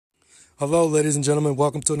Hello, ladies and gentlemen.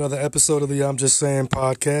 Welcome to another episode of the I'm Just Saying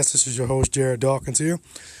podcast. This is your host, Jared Dawkins here.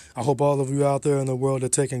 I hope all of you out there in the world are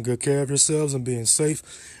taking good care of yourselves and being safe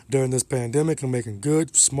during this pandemic and making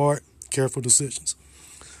good, smart, careful decisions.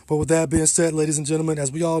 But with that being said, ladies and gentlemen,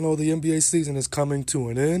 as we all know, the NBA season is coming to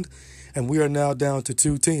an end, and we are now down to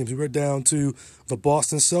two teams. We're down to the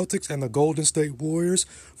Boston Celtics and the Golden State Warriors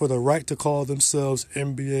for the right to call themselves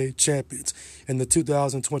NBA champions in the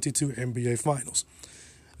 2022 NBA Finals.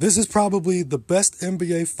 This is probably the best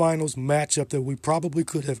NBA Finals matchup that we probably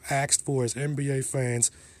could have asked for as NBA fans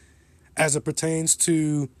as it pertains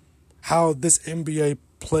to how this NBA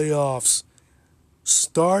playoffs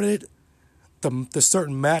started, the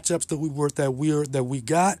certain matchups that we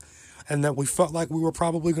got and that we felt like we were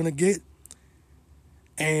probably going to get.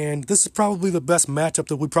 And this is probably the best matchup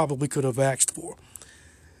that we probably could have asked for.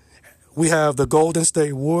 We have the Golden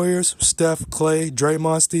State Warriors, Steph, Clay,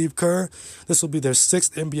 Draymond, Steve Kerr. This will be their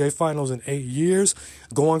sixth NBA Finals in 8 years,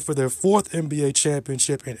 going for their fourth NBA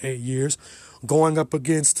championship in 8 years, going up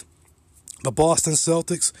against the Boston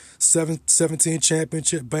Celtics, 17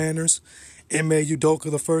 championship banners. Ime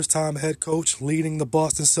Udoka, the first-time head coach, leading the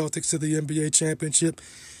Boston Celtics to the NBA championship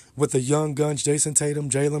with the young guns Jason Tatum,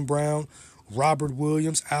 Jaylen Brown, Robert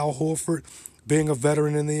Williams, Al Horford, being a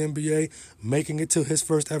veteran in the NBA, making it to his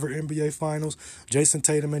first ever NBA Finals. Jason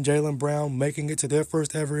Tatum and Jaylen Brown making it to their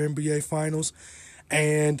first ever NBA Finals.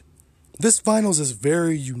 And this Finals is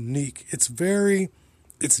very unique. It's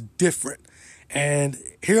different. And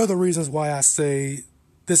here are the reasons why I say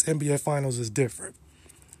this NBA Finals is different.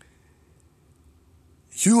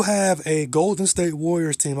 You have a Golden State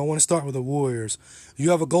Warriors team. I want to start with the Warriors.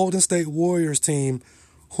 You have a Golden State Warriors team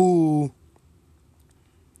who,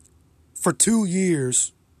 for 2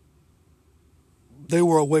 years, they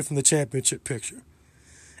were away from the championship picture.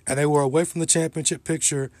 And they were away from the championship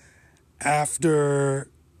picture after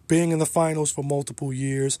being in the finals for multiple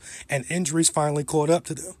years, and injuries finally caught up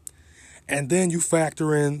to them. And then you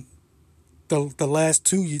factor in the last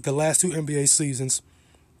two NBA seasons.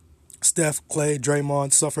 Steph, Clay,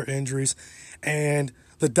 Draymond suffer injuries, and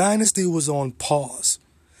the dynasty was on pause.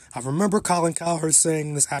 I remember Colin Cowherd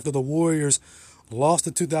saying this after the Warriors lost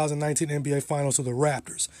the 2019 NBA Finals to the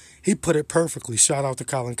Raptors. He put it perfectly. Shout out to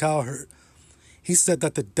Colin Cowherd. He said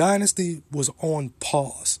that the dynasty was on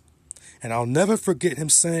pause. And I'll never forget him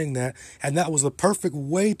saying that. And that was the perfect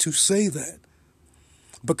way to say that.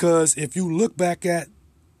 Because if you look back at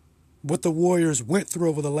what the Warriors went through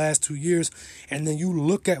over the last 2 years, and then you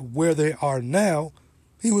look at where they are now,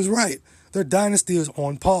 he was right. Their dynasty is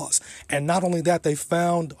on pause. And not only that, they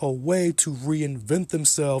found a way to reinvent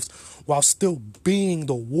themselves while still being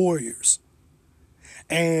the Warriors.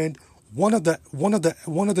 And one of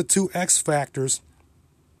the two X factors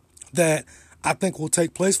that I think will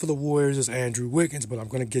take place for the Warriors is Andrew Wiggins, but I'm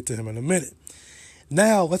going to get to him in a minute.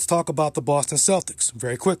 Now, let's talk about the Boston Celtics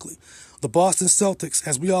very quickly. The Boston Celtics,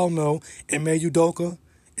 as we all know, Ime Udoka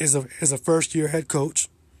is a first-year head coach.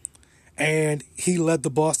 And he led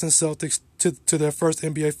the Boston Celtics to their first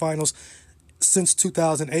NBA Finals since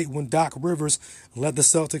 2008 when Doc Rivers led the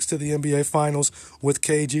Celtics to the NBA Finals with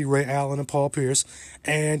KG, Ray Allen, and Paul Pierce.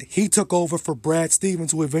 And he took over for Brad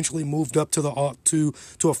Stevens, who eventually moved up to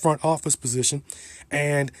a front office position.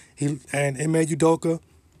 And Ime Udoka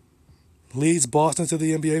leads Boston to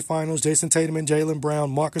the NBA Finals. Jason Tatum and Jaylen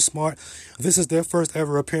Brown, Marcus Smart. This is their first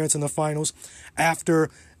ever appearance in the Finals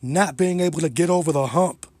after not being able to get over the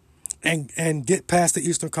hump and get past the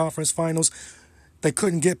Eastern Conference Finals. They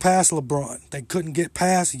couldn't get past LeBron. They couldn't get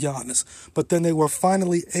past Giannis. But then they were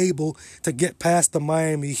finally able to get past the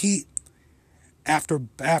Miami Heat after a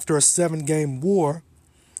 7-game war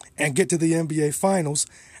and get to the NBA Finals.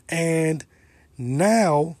 And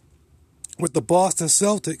now, with the Boston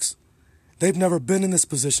Celtics, they've never been in this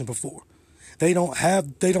position before. They don't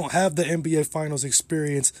have the NBA Finals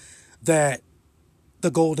experience that the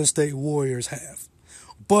Golden State Warriors have.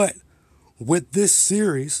 But with this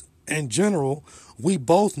series in general, we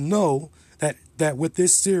both know that with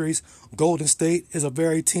this series, Golden State is a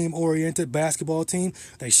very team-oriented basketball team.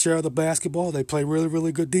 They share the basketball. They play really,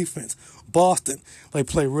 really good defense. Boston, they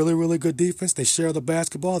play really, really good defense. They share the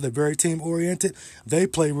basketball. They're very team-oriented. They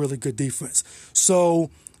play really good defense. So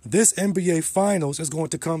this NBA Finals is going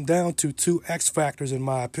to come down to two X factors, in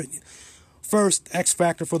my opinion. First, X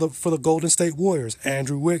factor for the Golden State Warriors,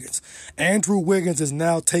 Andrew Wiggins. Andrew Wiggins is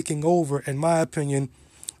now taking over, in my opinion.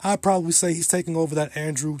 I'd probably say he's taking over that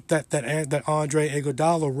Andre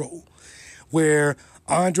Iguodala role, where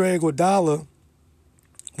Andre Iguodala,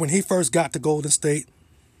 when he first got to Golden State,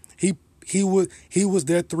 he was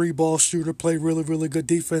their three-ball shooter, played really, really good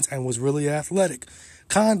defense, and was really athletic.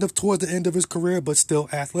 kind of towards the end of his career, but still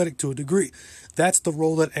athletic to a degree. That's the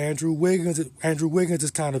role that Andrew Wiggins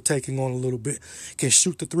is kind of taking on a little bit. Can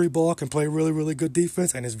shoot the three ball, can play really, really good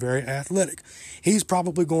defense, and is very athletic. He's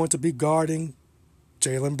probably going to be guarding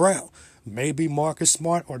Jaylen Brown, maybe Marcus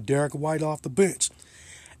Smart or Derek White off the bench.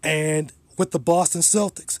 And with the Boston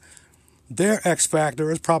Celtics, their X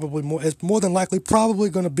factor is more than likely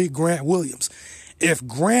going to be Grant Williams. If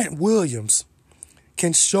Grant Williams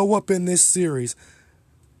can show up in this series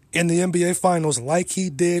in the NBA Finals like he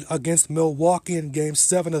did against Milwaukee in Game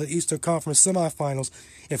 7 of the Eastern Conference Semifinals,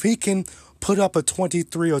 if he can put up a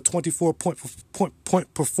 23 or 24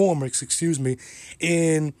 point performance,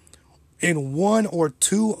 in one or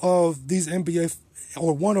two of these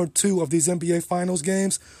NBA Finals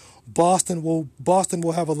games, Boston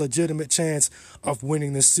will have a legitimate chance of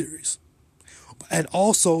winning this series. And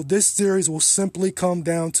also, this series will simply come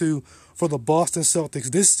down to, for the Boston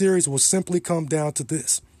Celtics, this series will simply come down to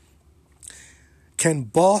this. Can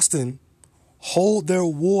Boston hold their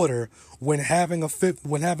water when having a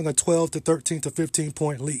 12 to 13 to 15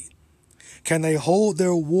 point lead? Can they hold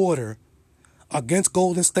their water against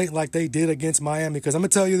Golden State like they did against Miami? Because I'm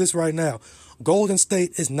going to tell you this right now. Golden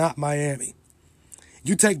State is not Miami.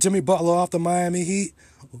 You take Jimmy Butler off the Miami Heat,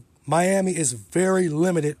 Miami is very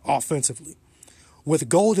limited offensively. With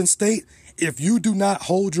Golden State, if you do not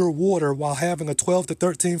hold your water while having a 12 to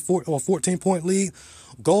 13 or 14 point lead,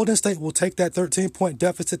 Golden State will take that 13-point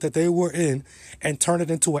deficit that they were in and turn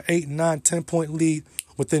it into an 8, 9, 10-point lead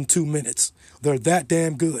within 2 minutes. They're that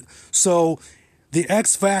damn good. So the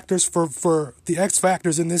X factors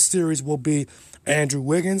in this series will be Andrew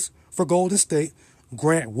Wiggins for Golden State,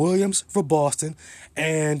 Grant Williams for Boston,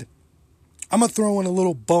 and I'm going to throw in a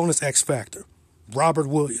little bonus X factor. Robert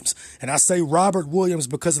Williams. And I say Robert Williams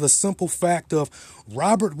because of the simple fact of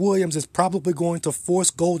Robert Williams is probably going to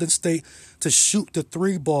force Golden State to shoot the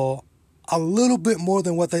three ball a little bit more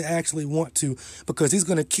than what they actually want to, because he's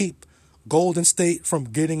going to keep Golden State from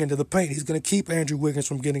getting into the paint. He's going to keep Andrew Wiggins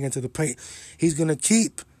from getting into the paint. He's going to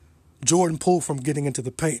keep Jordan Poole from getting into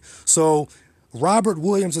the paint. So Robert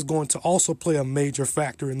Williams is going to also play a major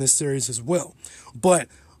factor in this series as well. But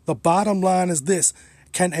the bottom line is this.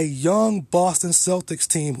 Can a young Boston Celtics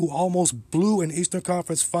team who almost blew an Eastern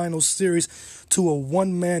Conference Finals series to a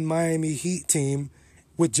one-man Miami Heat team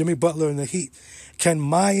with Jimmy Butler in the Heat, can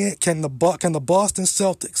the Boston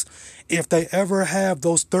Celtics, if they ever have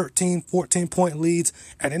those 13, 14-point leads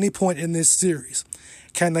at any point in this series,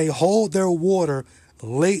 can they hold their water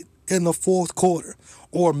late in the fourth quarter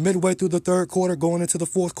or midway through the third quarter going into the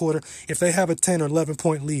fourth quarter if they have a 10 or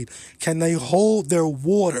 11-point lead? Can they hold their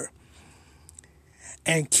water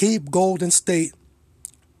and keep Golden State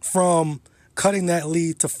from cutting that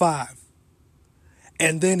lead to 5?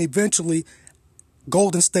 And then eventually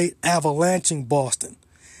Golden State avalanching Boston.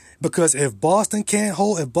 Because if Boston can't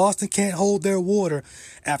hold their water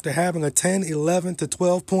after having a 10, 11 to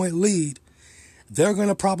 12-point lead, they're going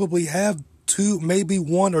to probably have maybe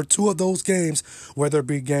one or two of those games, whether it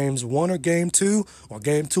be games 1 or game 2 or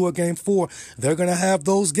game 2 or game 4, they're going to have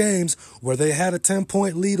those games where they had a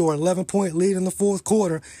 10-point lead or 11-point lead in the fourth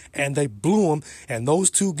quarter and they blew them, and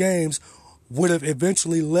those two games would have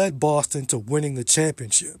eventually led Boston to winning the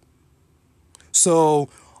championship. So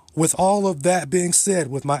with all of that being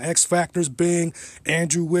said, with my X factors being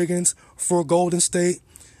Andrew Wiggins for Golden State,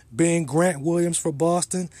 being Grant Williams for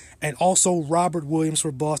Boston, and also Robert Williams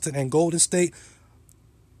for Boston, and Golden State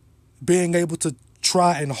being able to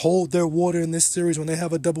try and hold their water in this series when they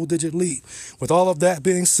have a double-digit lead. With all of that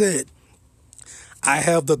being said, I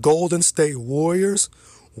have the Golden State Warriors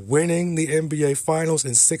winning the NBA Finals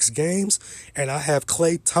in 6 games, and I have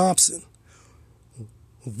Klay Thompson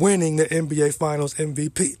winning the NBA Finals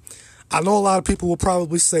MVP. I know a lot of people will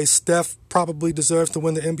probably say Steph probably deserves to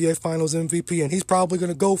win the NBA Finals MVP, and he's probably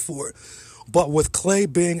going to go for it. But with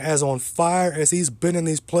Klay being as on fire as he's been in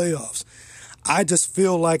these playoffs, I just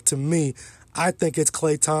feel like, to me, I think it's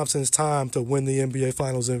Klay Thompson's time to win the NBA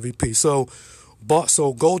Finals MVP. So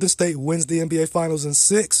Golden State wins the NBA Finals in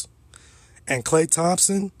 6, and Klay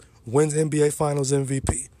Thompson wins NBA Finals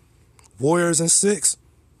MVP. Warriors in 6,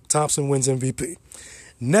 Thompson wins MVP.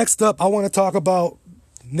 Next up, I want to talk about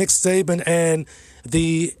Nick Saban and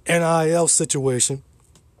the NIL situation.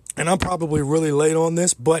 And I'm probably really late on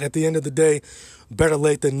this, but at the end of the day, better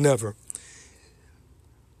late than never.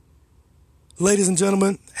 Ladies and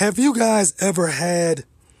gentlemen, have you guys ever had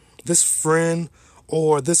this friend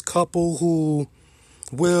or this couple who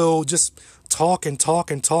will just talk and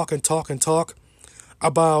talk and talk and talk and talk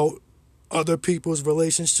about other people's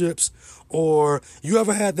relationships? Or you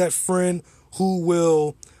ever had that friend who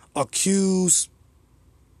will accuse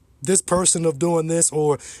this person of doing this,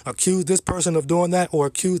 or accuse this person of doing that, or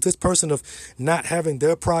accuse this person of not having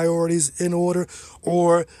their priorities in order?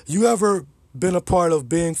 Or you ever been a part of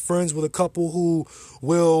being friends with a couple who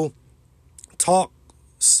will talk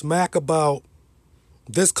smack about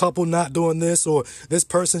this couple not doing this, or this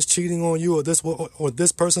person's cheating on you, or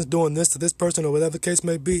this person's doing this to this person, or whatever the case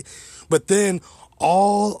may be, but then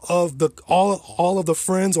all of the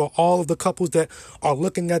friends or all of the couples that are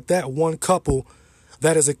looking at that one couple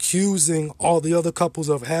that is accusing all the other couples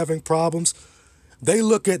of having problems, they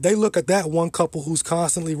look at that one couple who's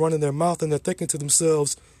constantly running their mouth, and they're thinking to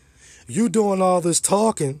themselves, you doing all this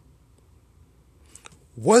talking,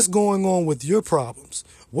 what's going on with your problems?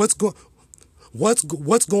 What's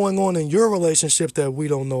going on in your relationship that we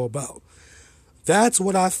don't know about? That's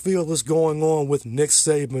what I feel is going on with Nick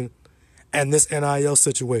Saban and this NIL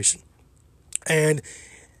situation. And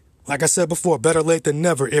like I said before, better late than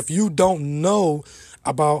never. If you don't know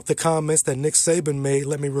about the comments that Nick Saban made,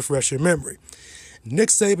 let me refresh your memory. Nick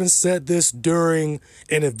Saban said this during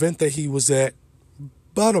an event that he was at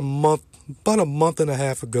about a month and a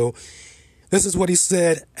half ago. This is what he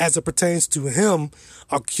said as it pertains to him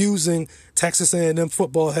accusing Texas A&M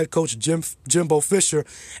football head coach Jimbo Fisher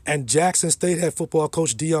and Jackson State head football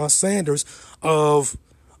coach Deion Sanders of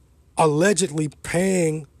allegedly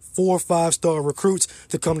paying 4 or 5-star recruits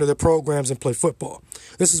to come to their programs and play football.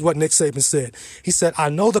 This is what Nick Saban said. He said, I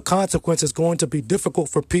know the consequence is going to be difficult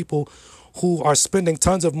for people who are spending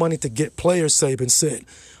tons of money to get players, Saban said,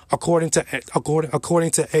 according to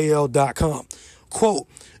AL.com. Quote,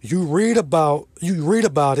 you read about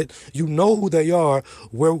it, you know who they are.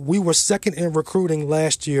 Where we were second in recruiting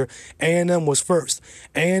last year, A&M was first.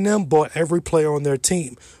 A&M bought every player on their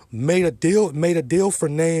team, made a deal for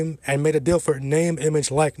name,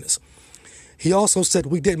 image, likeness. He also said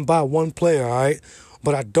we didn't buy one player, all right?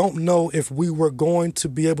 But I don't know if we were going to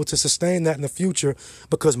be able to sustain that in the future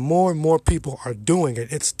because more and more people are doing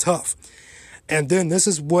it. It's tough. And then this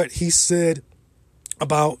is what he said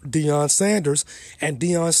about Deion Sanders, and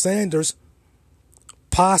Deion Sanders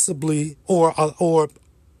possibly or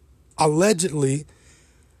allegedly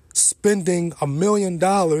spending $1 million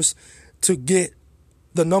to get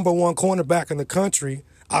the number one cornerback in the country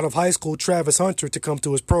out of high school, Travis Hunter, to come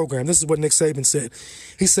to his program. This is what Nick Saban said.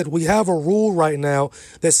 He said, we have a rule right now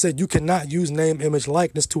that said you cannot use name, image,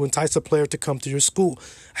 likeness to entice a player to come to your school.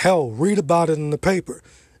 Hell, read about it in the paper,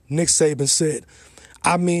 Nick Saban said.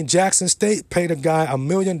 I mean, Jackson State paid a guy $1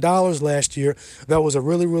 million last year that was a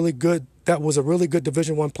really good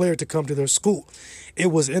Division I player to come to their school. It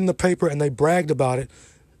was in the paper and they bragged about it.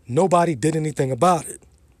 Nobody did anything about it.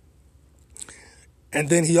 And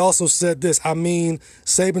then he also said this. I mean,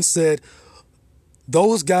 Saban said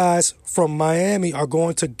those guys from Miami are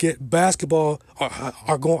going to get basketball,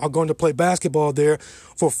 are going to play basketball there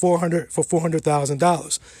for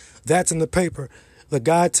 $400,000. That's in the paper. The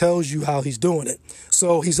guy tells you how he's doing it.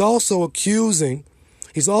 So he's also accusing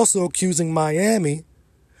Miami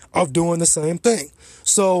of doing the same thing.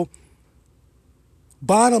 So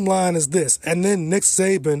bottom line is this. And then Nick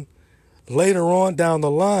Saban later on down the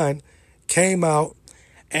line came out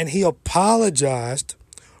and he apologized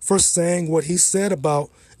for saying what he said about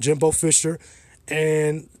Jimbo Fisher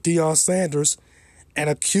and Deion Sanders and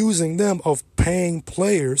accusing them of paying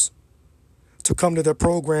players to come to their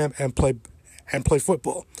program and play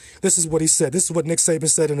football. This is what he said. This is what Nick Saban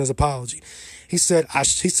said in his apology. He said,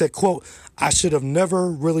 quote, I should have never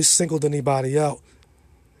really singled anybody out.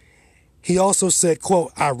 He also said,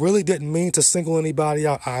 quote, I really didn't mean to single anybody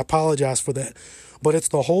out. I apologize for that. But it's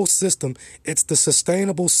the whole system. It's the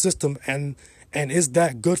sustainable system. And is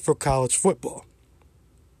that good for college football?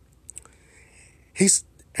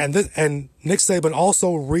 And Nick Saban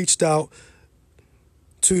also reached out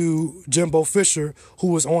to Jimbo Fisher, who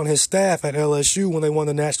was on his staff at LSU when they won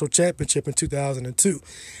the national championship in 2002,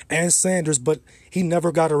 and Sanders, but he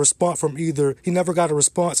never got a response from either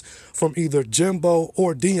Jimbo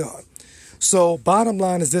or Deion. So bottom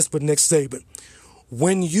line is this with Nick Saban.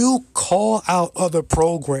 When you call out other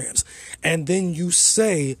programs and then you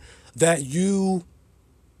say that you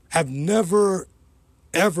have never,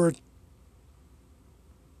 ever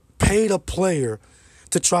paid a player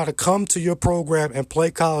to try to come to your program and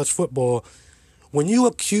play college football, when you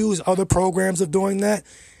accuse other programs of doing that,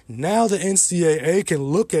 now the NCAA can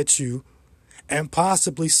look at you and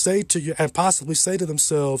possibly say to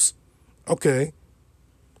themselves, okay,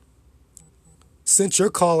 since you're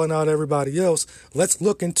calling out everybody else, let's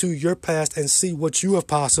look into your past and see what you have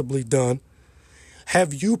possibly done.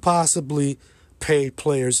 Have you possibly paid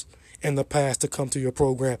players in the past to come to your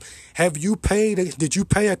program? Did you pay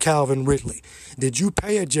a Calvin Ridley? Did you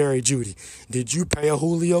pay a Jerry Jeudy? Did you pay a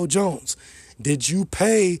Julio Jones? Did you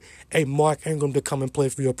pay a Mark Ingram to come and play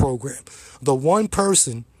for your program? The one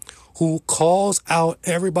person who calls out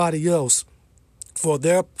everybody else for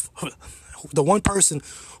their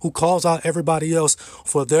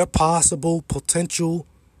possible potential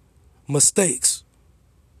mistakes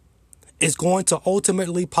is going to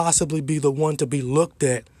ultimately possibly be the one to be looked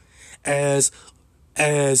at as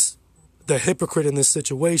the hypocrite in this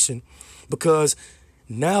situation, because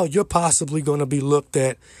now you're possibly going to be looked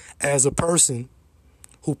at as a person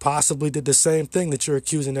who possibly did the same thing that you're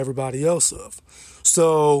accusing everybody else of.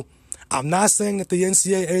 So I'm not saying that the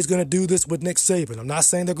NCAA is going to do this with Nick Saban. I'm not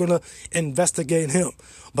saying they're going to investigate him.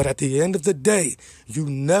 But at the end of the day, you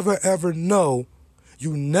never ever know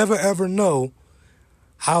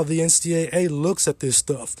how the NCAA looks at this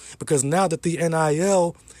stuff. Because now that the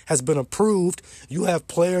NIL has been approved, you have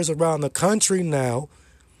players around the country now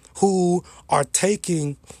who are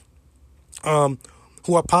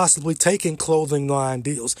possibly taking clothing line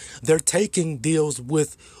deals. They're taking deals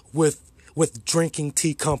with drinking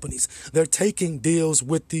tea companies. They're taking deals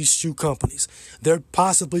with these shoe companies. They're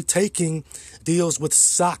possibly taking deals with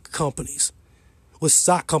sock companies. They're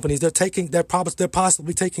possibly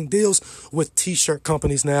taking deals with t-shirt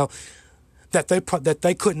companies now that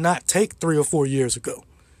they could not take 3 or 4 years ago.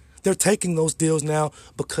 They're taking those deals now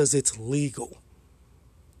because it's legal.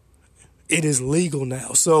 It is legal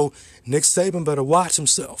now. So Nick Saban better watch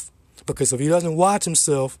himself, because if he doesn't watch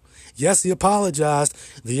himself, yes, he apologized.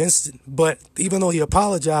 But even though he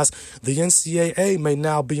apologized, the NCAA may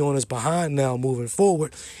now be on his behind now moving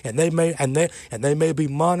forward, and they may be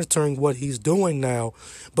monitoring what he's doing now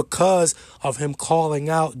because of him calling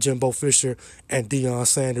out Jimbo Fisher and Deion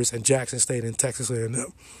Sanders and Jackson State and Texas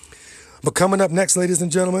A&M. But coming up next, ladies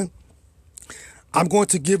and gentlemen, I'm going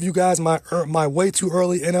to give you guys my way too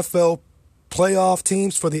early NFL playoff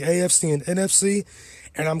teams for the AFC and NFC.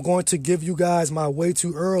 And I'm going to give you guys my way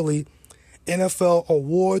too early NFL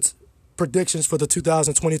awards predictions for the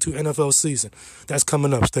 2022 NFL season. That's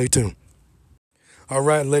coming up. Stay tuned. All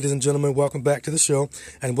right, ladies and gentlemen, welcome back to the show,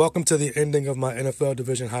 and welcome to the ending of my NFL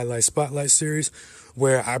Division Highlight Spotlight Series,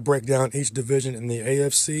 where I break down each division in the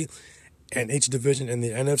AFC and each division in the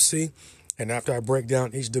NFC. And after I break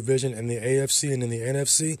down each division in the AFC and in the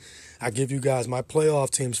NFC, I give you guys my playoff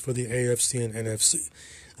teams for the AFC and NFC.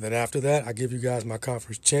 And then after that, I give you guys my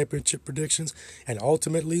conference championship predictions and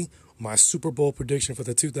ultimately my Super Bowl prediction for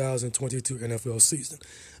the 2022 NFL season.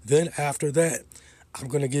 Then after that, I'm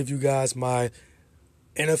going to give you guys my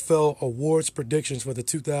NFL awards predictions for the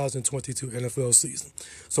 2022 NFL season.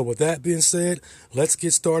 So with that being said, let's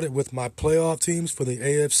get started with my playoff teams for the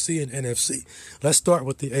AFC and NFC. Let's start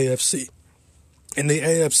with the AFC. In the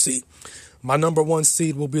AFC, my number 1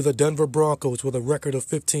 seed will be the Denver Broncos with a record of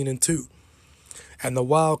 15-2. And the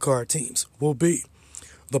wild card teams will be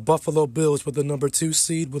the Buffalo Bills with the number 2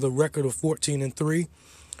 seed with a record of 14-3.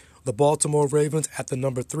 The Baltimore Ravens at the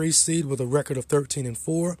number 3 seed with a record of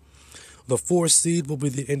 13-4. The 4 seed will be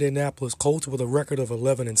the Indianapolis Colts with a record of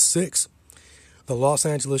 11-6. The Los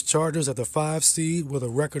Angeles Chargers at the 5 seed with a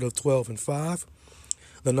record of 12-5.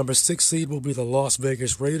 The number 6 seed will be the Las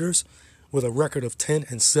Vegas Raiders with a record of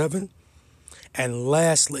 10-7. And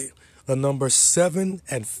lastly, the number 7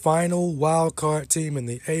 and final wild card team in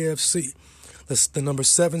the AFC, the number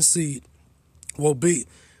 7 seed, will be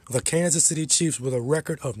the Kansas City Chiefs with a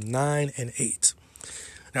record of 9-8.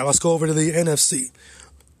 Now let's go over to the NFC.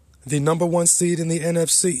 The number 1 seed in the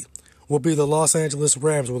NFC will be the Los Angeles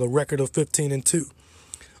Rams with a record of 15-2.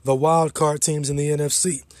 The wild card teams in the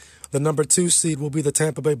NFC, the number 2 seed will be the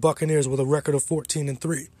Tampa Bay Buccaneers with a record of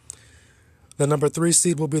 14-3. The number 3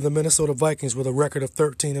 seed will be the Minnesota Vikings with a record of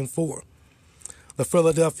 13-4. The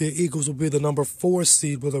Philadelphia Eagles will be the number 4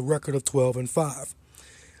 seed with a record of 12-5.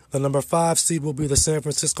 The number 5 seed will be the San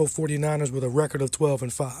Francisco 49ers with a record of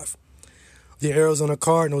 12-5. The Arizona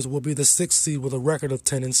Cardinals will be the 6th seed with a record of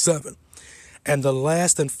 10-7. And the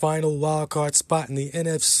last and final wild card spot in the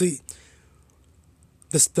NFC,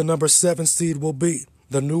 the number 7 seed will be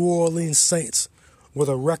the New Orleans Saints with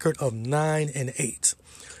a record of 9-8.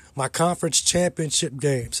 My conference championship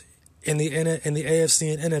games in the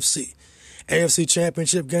AFC and NFC. AFC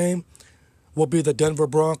championship game will be the Denver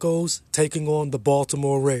Broncos taking on the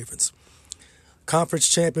Baltimore Ravens. Conference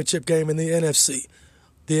championship game in the NFC.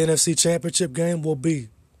 The NFC championship game will be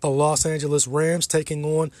the Los Angeles Rams taking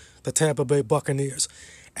on the Tampa Bay Buccaneers.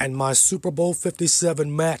 And my Super Bowl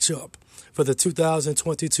 57 matchup for the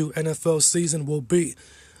 2022 NFL season will be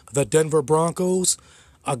the Denver Broncos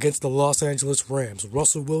against the Los Angeles Rams.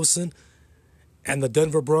 Russell Wilson and the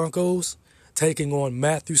Denver Broncos taking on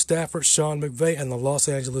Matthew Stafford, Sean McVay, and the Los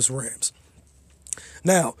Angeles Rams.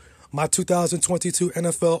 Now, my 2022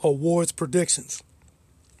 NFL awards predictions.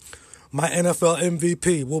 My NFL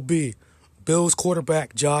MVP will be Bills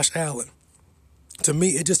quarterback Josh Allen. To me,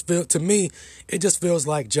 it just feels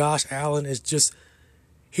like Josh Allen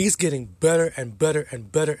he's getting better and better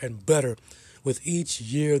and better and better with each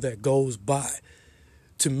year that goes by.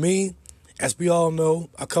 To me, as we all know,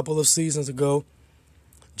 a couple of seasons ago,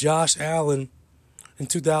 Josh Allen in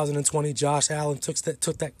 2020, Josh Allen took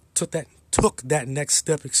that next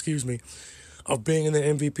step, of being in the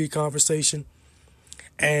MVP conversation.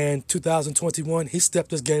 And 2021, he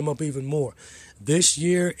stepped his game up even more. This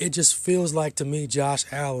year, it just feels like to me Josh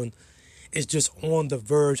Allen is just on the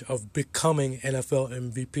verge of becoming NFL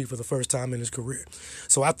MVP for the first time in his career.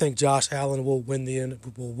 So I think Josh Allen will win the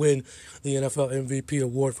NFL MVP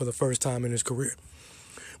award for the first time in his career.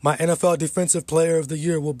 My NFL Defensive Player of the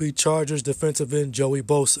Year will be Chargers defensive end Joey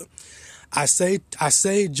Bosa. I say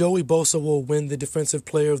Joey Bosa will win the Defensive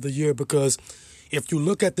Player of the Year because if you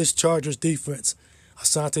look at this Chargers defense,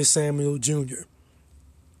 Asante Samuel Jr.,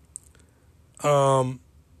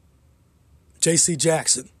 J.C.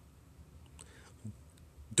 Jackson,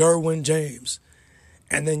 Derwin James,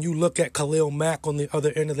 and then you look at Khalil Mack on the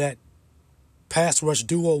other end of that pass rush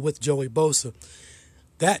duo with Joey Bosa,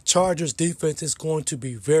 that Chargers defense is going to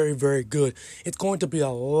be very, very good. It's going to be a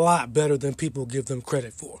lot better than people give them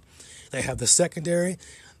credit for. They have the secondary,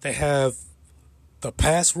 they have the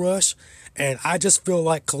pass rush, and I just feel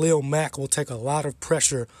like Khalil Mack will take a lot of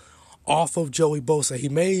pressure off of Joey Bosa. He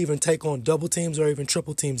may even take on double teams or even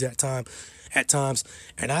triple teams at times,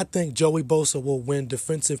 and I think Joey Bosa will win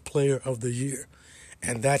Defensive Player of the Year,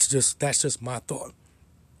 and that's just my thought.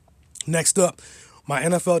 Next up, my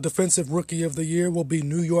NFL Defensive Rookie of the Year will be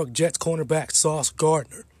New York Jets cornerback Sauce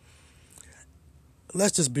Gardner.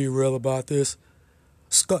 Let's just be real about this.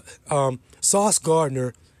 Sauce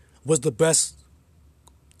Gardner was the best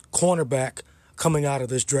cornerback coming out of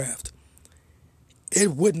this draft.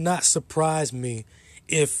 It would not surprise me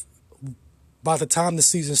if by the time the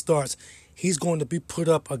season starts, he's going to be put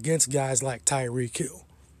up against guys like Tyreek Hill.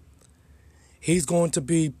 He's going to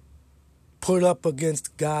be put up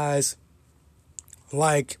against guys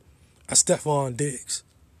like a Stephon Diggs.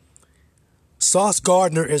 Sauce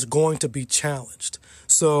Gardner is going to be challenged.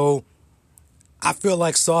 So I feel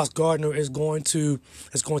like Sauce Gardner is going to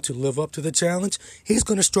live up to the challenge. He's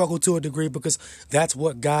going to struggle to a degree because that's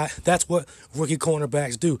what rookie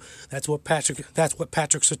cornerbacks do. That's what Patrick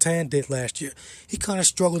Surtain did last year. He kind of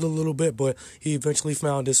struggled a little bit, but he eventually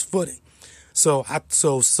found his footing. So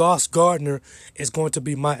Sauce Gardner is going to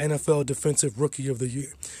be my NFL Defensive Rookie of the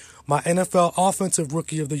Year. My NFL Offensive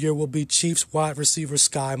Rookie of the Year will be Chiefs wide receiver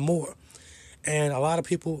Sky Moore. And a lot of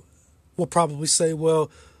people will probably say, well,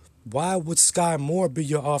 why would Sky Moore be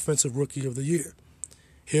your Offensive Rookie of the Year?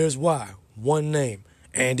 Here's why. One name,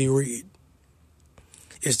 Andy Reid.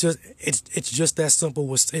 It's just that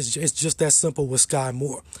simple with Sky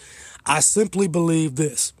Moore. I simply believe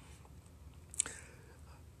this.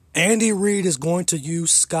 Andy Reid is going to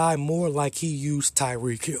use Sky Moore like he used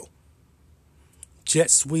Tyreek Hill.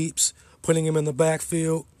 Jet sweeps, putting him in the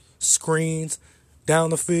backfield, screens,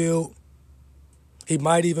 down the field. He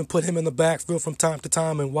might even put him in the backfield from time to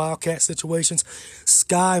time in wildcat situations.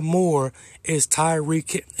 Sky Moore is going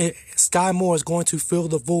to fill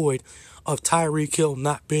the void of Tyreek Hill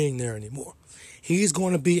not being there anymore. He's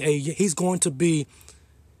going to be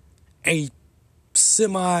a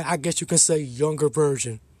semi, I guess you can say, younger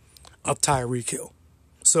version of Tyreek Hill.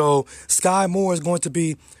 So Sky Moore is going to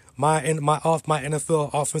be my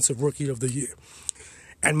NFL Offensive Rookie of the Year.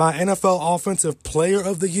 And my NFL Offensive Player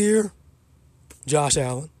of the Year, Josh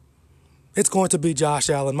Allen. It's going to be Josh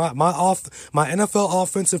Allen. My NFL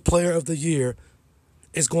Offensive Player of the Year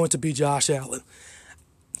is going to be Josh Allen.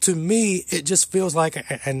 To me, it just feels like,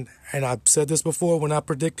 and I've said this before when I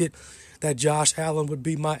predicted that Josh Allen would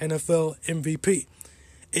be my NFL MVP.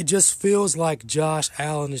 It just feels like Josh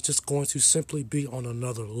Allen is just going to simply be on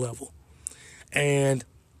another level. And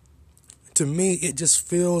to me, it just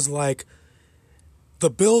feels like the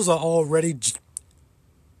Bills are already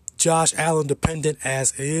Josh Allen dependent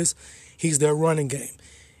as is. He's their running game.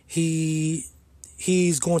 He's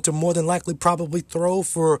going to more than likely probably throw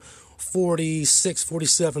for 46,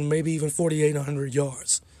 47, maybe even 4,800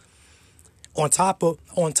 yards. On top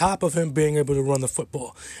of him being able to run the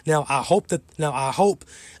football. Now I hope that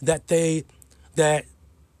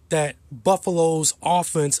Buffalo's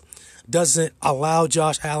offense doesn't allow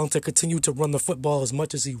Josh Allen to continue to run the football as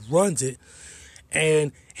much as he runs it.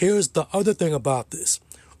 And here's the other thing about this.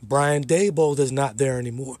 Brian Daboll is not there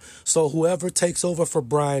anymore. So whoever takes over for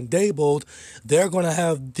Brian Daboll, they're going to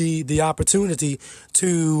have the opportunity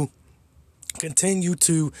to continue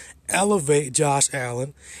to elevate Josh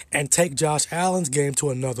Allen and take Josh Allen's game to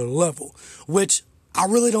another level, which I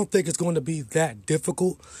really don't think it's going to be that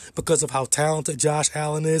difficult because of how talented Josh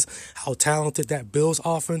Allen is, how talented that Bills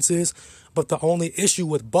offense is. But the only issue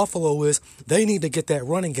with Buffalo is they need to get that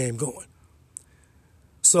running game going.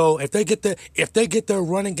 So if they get their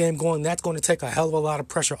running game going, that's going to take a hell of a lot of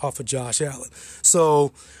pressure off of Josh Allen.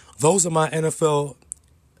 So those are my NFL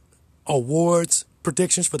awards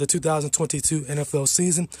predictions for the 2022 NFL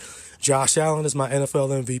season. Josh Allen is my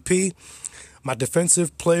NFL MVP. My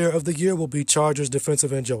defensive player of the year will be Chargers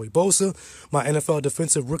defensive end Joey Bosa. My NFL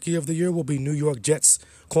defensive rookie of the year will be New York Jets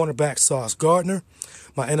cornerback Sauce Gardner.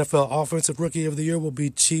 My NFL offensive rookie of the year will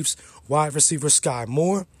be Chiefs wide receiver Sky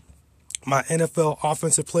Moore. My NFL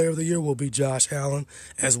offensive player of the year will be Josh Allen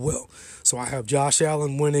as well. So I have Josh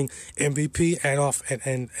Allen winning MVP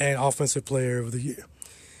and offensive player of the year.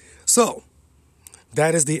 So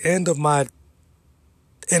that is the end of my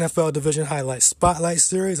NFL Division Highlight Spotlight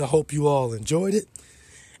Series. I hope you all enjoyed it.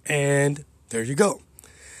 And there you go.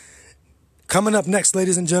 Coming up next,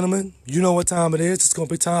 ladies and gentlemen, you know what time it is. It's going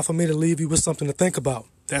to be time for me to leave you with something to think about.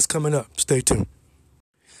 That's coming up. Stay tuned.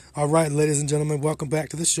 All right, ladies and gentlemen, welcome back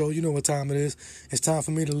to the show. You know what time it is. It's time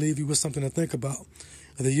for me to leave you with something to think about.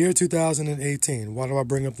 The year 2018. Why do I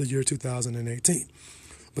bring up the year 2018?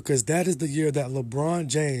 Because that is the year that LeBron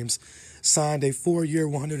James signed a 4-year,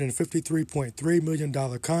 $153.3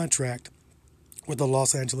 million contract with the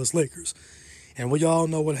Los Angeles Lakers. And we all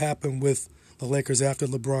know what happened with the Lakers after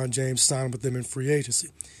LeBron James signed with them in free agency.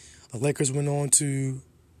 The Lakers went on to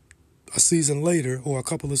a season later, or a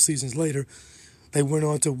couple of seasons later, they went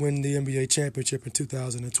on to win the NBA championship in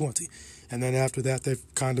 2020. And then after that, they've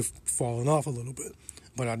kind of fallen off a little bit.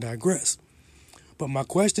 But I digress. But my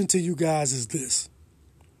question to you guys is this.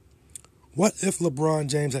 What if LeBron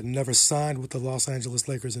James had never signed with the Los Angeles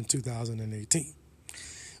Lakers in 2018?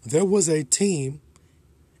 There was a team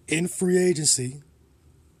in free agency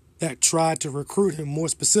that tried to recruit him. More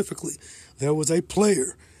specifically, there was a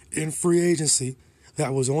player in free agency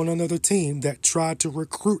that was on another team that tried to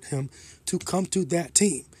recruit him to come to that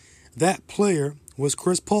team. That player was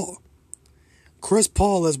Chris Paul. Chris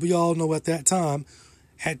Paul, as we all know at that time,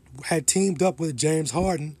 had teamed up with James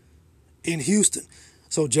Harden in Houston.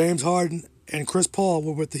 So James Harden and Chris Paul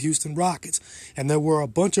were with the Houston Rockets. And there were a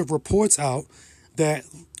bunch of reports out that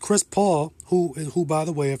Chris Paul, who by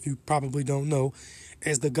the way, if you probably don't know,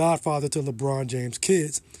 is the godfather to LeBron James'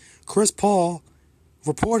 kids, Chris Paul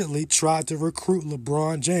reportedly tried to recruit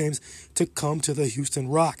LeBron James to come to the Houston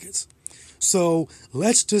Rockets. So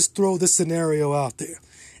let's just throw this scenario out there.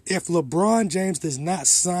 If LeBron James does not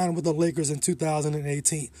sign with the Lakers in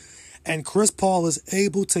 2018, and Chris Paul is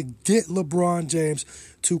able to get LeBron James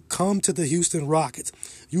to come to the Houston Rockets,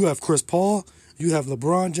 you have Chris Paul, you have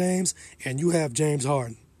LeBron James, and you have James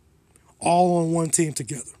Harden, all on one team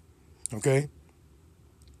together, okay?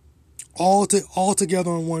 All together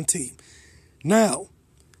on one team. Now,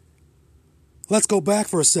 let's go back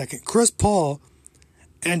for a second. Chris Paul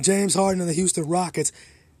and James Harden and the Houston Rockets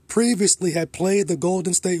previously had played the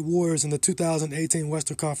Golden State Warriors in the 2018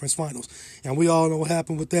 Western Conference Finals. And we all know what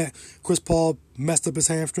happened with that. Chris Paul messed up his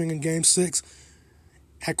hamstring in Game 6.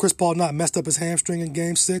 Had Chris Paul not messed up his hamstring in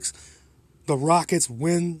Game 6, the Rockets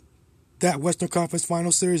win that Western Conference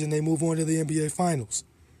Finals series and they move on to the NBA Finals.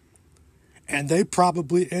 And they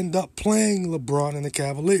probably end up playing LeBron and the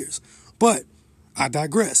Cavaliers. But I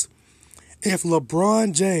digress. If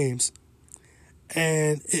LeBron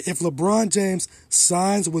James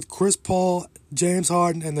signs with Chris Paul, James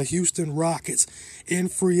Harden, and the Houston Rockets in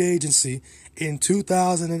free agency in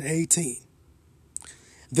 2018,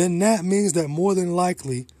 then that means that more than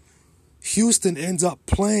likely Houston ends up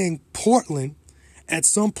playing Portland at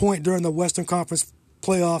some point during the Western Conference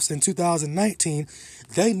playoffs in 2019.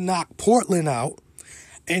 They knock Portland out,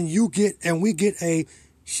 and we get a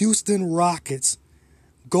Houston Rockets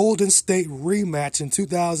Golden State rematch in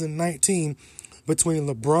 2019 between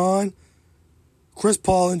LeBron, Chris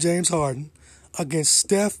Paul, and James Harden against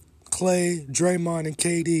Steph, Clay, Draymond, and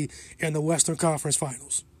KD in the Western Conference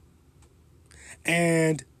Finals.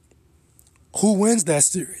 And who wins that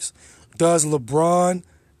series? Does LeBron,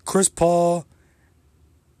 Chris Paul,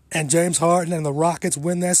 and James Harden and the Rockets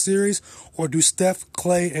win that series? Or do Steph,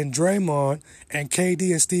 Clay, and Draymond and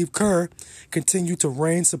KD and Steve Kerr continue to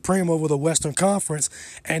reign supreme over the Western Conference?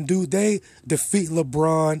 And do they defeat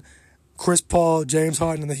LeBron, Chris Paul, James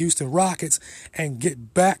Harden, and the Houston Rockets and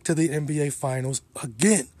get back to the NBA Finals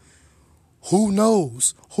again? Who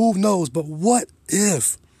knows? Who knows? But what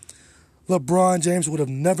if LeBron James would have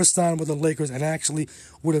never signed with the Lakers and actually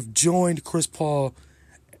would have joined Chris Paul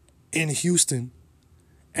in Houston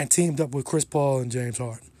and teamed up with Chris Paul and James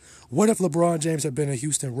Harden? What if LeBron James had been a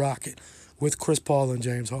Houston Rocket with Chris Paul and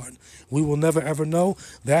James Harden? We will never, ever know.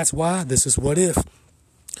 That's why this is What If.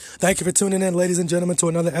 Thank you for tuning in, ladies and gentlemen, to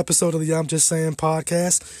another episode of the I'm Just Saying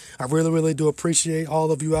podcast. I really, really do appreciate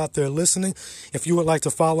all of you out there listening. If you would like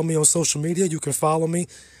to follow me on social media, you can follow me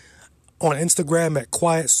on Instagram at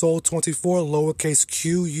QuietSoul24, lowercase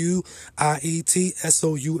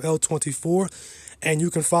QUIETSOUL24. And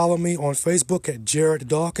you can follow me on Facebook at Jared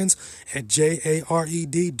Dawkins, at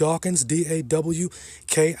JARED Dawkins,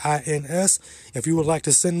 DAWKINS. If you would like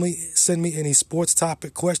to send me any sports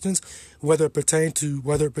topic questions, whether it pertains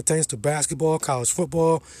to basketball, college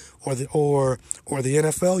football, or the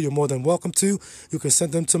NFL, you're more than welcome to. You can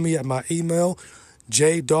send them to me at my email,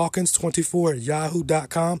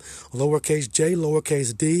 jdawkins24@yahoo.com, lowercase j,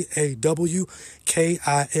 lowercase d,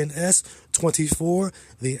 AWKINS 24,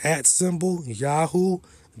 the @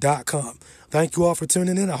 yahoo.com. Thank you all for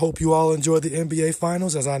tuning in. I hope you all enjoy the NBA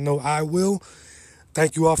Finals, as I know I will.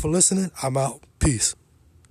 Thank you all for listening. I'm out. Peace.